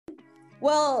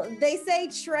Well, they say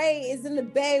Trey is in the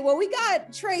Bay. Well, we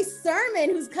got Trey Sermon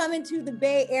who's coming to the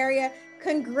Bay Area.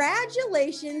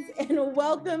 Congratulations and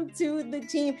welcome to the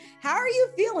team. How are you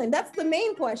feeling? That's the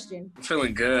main question. I'm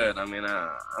feeling good. I mean,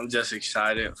 I'm just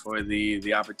excited for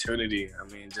the opportunity.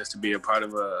 I mean, just to be a part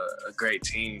of a great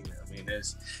team. I mean,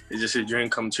 it's just a dream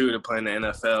come true to play in the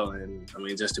NFL. And, I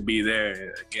mean, just to be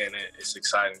there, again, it's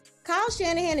exciting. Kyle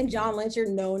Shanahan and John Lynch are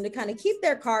known to kind of keep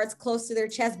their cards close to their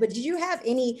chest, but did you have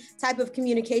any type of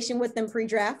communication with them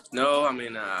pre-draft? No, I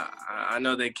mean, I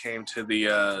know they came to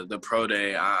the pro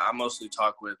day. I mostly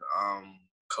talk with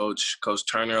Coach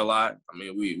Turner a lot. I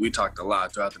mean, we talked a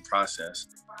lot throughout the process.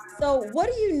 So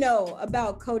what do you know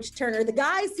about Coach Turner? The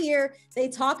guys here, they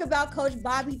talk about Coach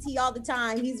Bobby T all the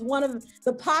time. He's one of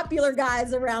the popular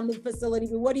guys around the facility,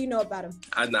 but what do you know about him?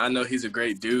 I know he's a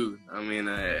great dude. I mean,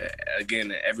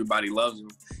 again, everybody loves him.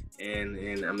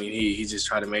 And I mean, he just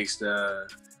try to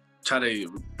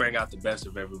bring out the best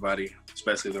of everybody,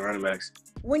 especially the running backs.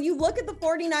 When you look at the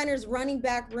 49ers running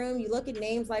back room, you look at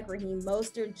names like Raheem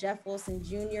Mostert, Jeff Wilson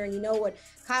Jr., and you know what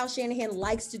Kyle Shanahan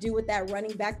likes to do with that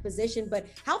running back position, but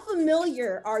how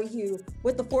familiar are you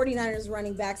with the 49ers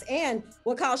running backs and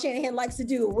what Kyle Shanahan likes to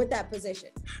do with that position?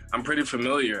 I'm pretty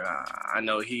familiar. I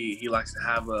know he likes to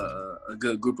have a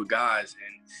good group of guys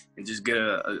and just get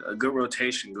a good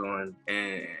rotation going.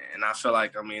 And I feel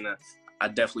like, I mean, I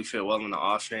definitely fit well in the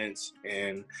offense,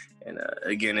 and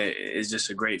again, it's just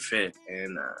a great fit,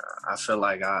 and I feel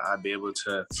like I'd be able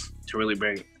to really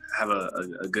have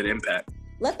a good impact.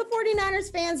 Let the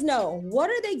 49ers fans know, what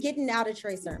are they getting out of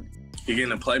Trey Sermon? You're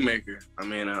getting a playmaker. I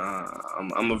mean,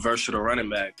 I'm a versatile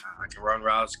running back. I can run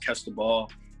routes, catch the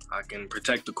ball, I can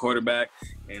protect the quarterback,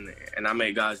 and I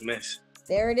make guys miss.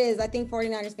 There it is. I think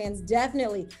 49ers fans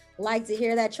definitely like to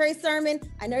hear that. Trey Sermon,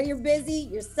 I know you're busy.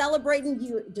 You're celebrating.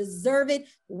 You deserve it.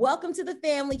 Welcome to the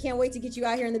family. Can't wait to get you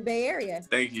out here in the Bay Area.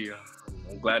 Thank you.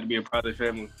 I'm glad to be a part of the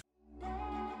family.